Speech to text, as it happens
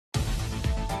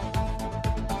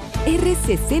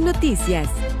RCC Noticias,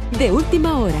 de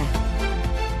última hora.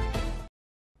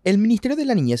 El Ministerio de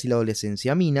la Niñez y la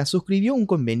Adolescencia, MINNA, suscribió un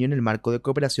convenio en el marco de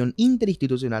cooperación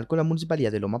interinstitucional con la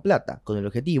Municipalidad de Loma Plata, con el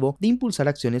objetivo de impulsar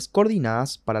acciones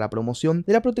coordinadas para la promoción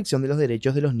de la protección de los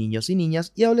derechos de los niños y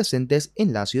niñas y adolescentes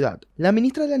en la ciudad. La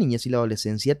ministra de la Niñez y la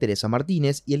Adolescencia, Teresa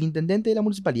Martínez, y el intendente de la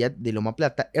Municipalidad de Loma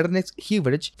Plata, Ernest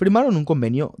Hibrecht, firmaron un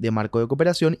convenio de marco de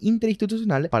cooperación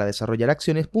interinstitucional para desarrollar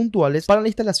acciones puntuales para la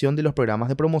instalación de los programas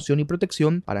de promoción y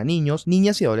protección para niños,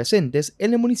 niñas y adolescentes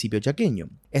en el municipio chaqueño.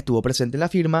 Estuvo presente en la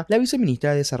firma la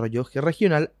viceministra de Desarrollo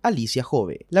Regional, Alicia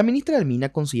Jove. La ministra del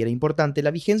MINNA considera importante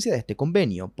la vigencia de este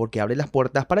convenio porque abre las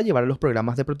puertas para llevar a los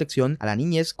programas de protección a la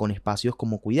niñez con espacios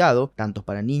como cuidado, tanto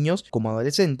para niños como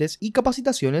adolescentes, y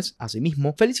capacitaciones.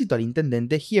 Asimismo, felicitó al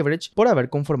intendente Hibrecht por haber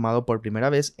conformado por primera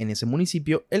vez en ese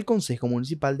municipio el Consejo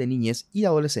Municipal de Niñez y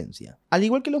Adolescencia. Al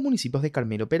igual que los municipios de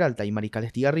Carmelo Peralta y Marical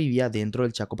Estigarribia dentro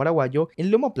del Chaco paraguayo,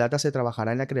 en Loma Plata se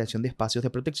trabajará en la creación de espacios de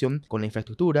protección con la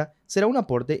infraestructura, será un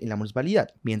aporte en la municipalidad,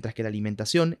 mientras que la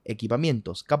alimentación,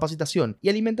 equipamientos, capacitación y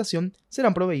alimentación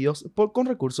serán proveídos con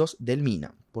recursos del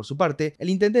MINNA. Por su parte, el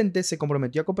intendente se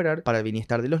comprometió a cooperar para el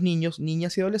bienestar de los niños,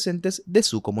 niñas y adolescentes de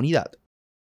su comunidad.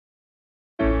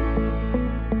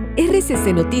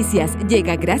 RCC Noticias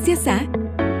llega gracias a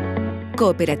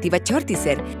Cooperativa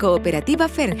Chortizer, Cooperativa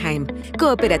Fernheim,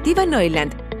 Cooperativa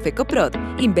Neuland, Fecoprod,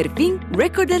 Inverfin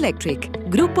Record Electric,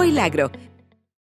 Grupo Ilagro,